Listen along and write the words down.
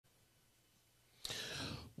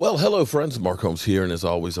Well, hello, friends. Mark Holmes here. And as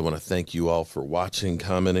always, I want to thank you all for watching,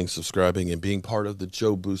 commenting, subscribing, and being part of the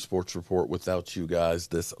Jobu Sports Report. Without you guys,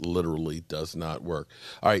 this literally does not work.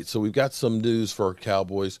 All right, so we've got some news for our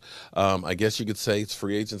Cowboys. I guess you could say it's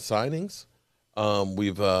free agent signings.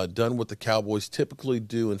 We've done what the Cowboys typically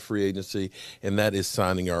do in free agency, and that is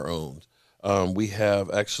signing our own. We have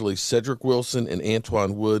actually Cedric Wilson and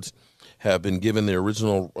Antoine Woods have been given their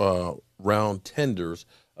original round tenders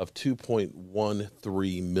of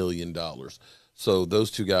 $2.13 million. So those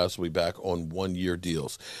two guys will be back on one-year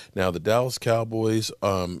deals. Now, the Dallas Cowboys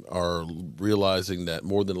are realizing that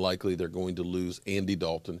more than likely they're going to lose Andy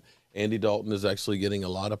Dalton. Andy Dalton is actually getting a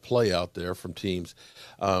lot of play out there from teams.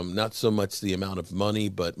 Not so much the amount of money,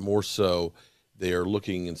 but more so they're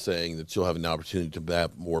looking and saying that you'll have an opportunity to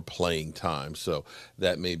have more playing time. So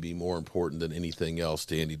that may be more important than anything else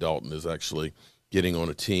to Andy Dalton, is actually getting on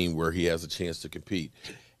a team where he has a chance to compete.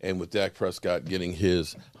 And with Dak Prescott getting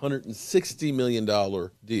his $160 million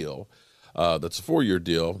deal, that's a 4-year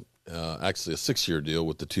deal, actually a 6-year deal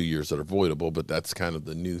with the 2 years that are voidable, but that's kind of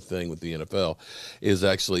the new thing with the NFL, is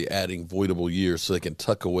actually adding voidable years so they can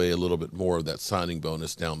tuck away a little bit more of that signing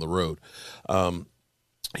bonus down the road.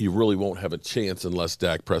 He really won't have a chance unless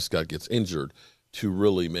Dak Prescott gets injured to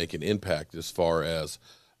really make an impact as far as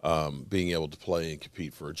being able to play and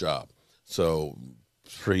compete for a job. So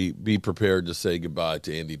be prepared to say goodbye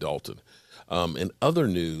to Andy Dalton. In other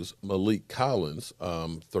news, Malik Collins,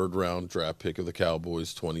 third-round draft pick of the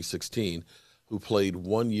Cowboys 2016, who played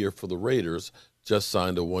 1 year for the Raiders, just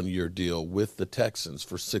signed a 1-year deal with the Texans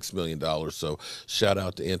for $6 million. So shout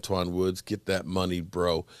out to Antoine Woods. Get that money,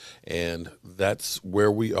 bro. And that's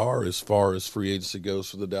where we are as far as free agency goes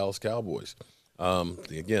for the Dallas Cowboys.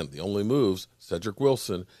 Again, the only moves, Cedric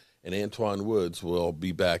Wilson and Antoine Woods will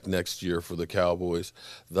be back next year for the Cowboys.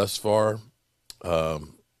 Thus far,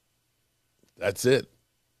 that's it,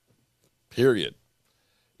 period.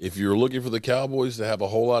 If you're looking for the Cowboys to have a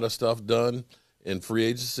whole lot of stuff done in free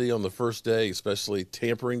agency on the first day, especially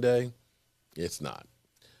tampering day, it's not.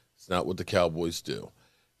 It's not what the Cowboys do.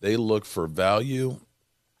 They look for value,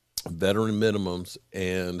 veteran minimums,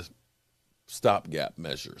 and stopgap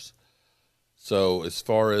measures. So as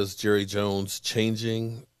far as Jerry Jones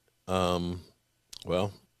changing,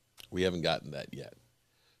 well, we haven't gotten that yet.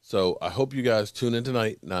 So I hope you guys tune in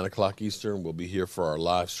tonight, 9 o'clock Eastern. We'll be here for our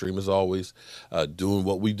live stream as always, doing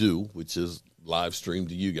what we do, which is live stream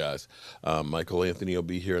to you guys. Michael Anthony will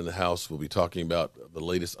be here in the house. We'll be talking about the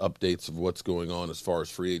latest updates of what's going on as far as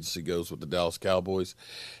free agency goes with the Dallas Cowboys,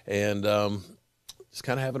 and just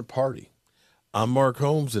kind of having a party. I'm Mark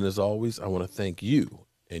Holmes, and as always, I want to thank you,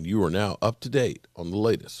 and you are now up to date on the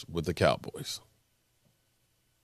latest with the Cowboys.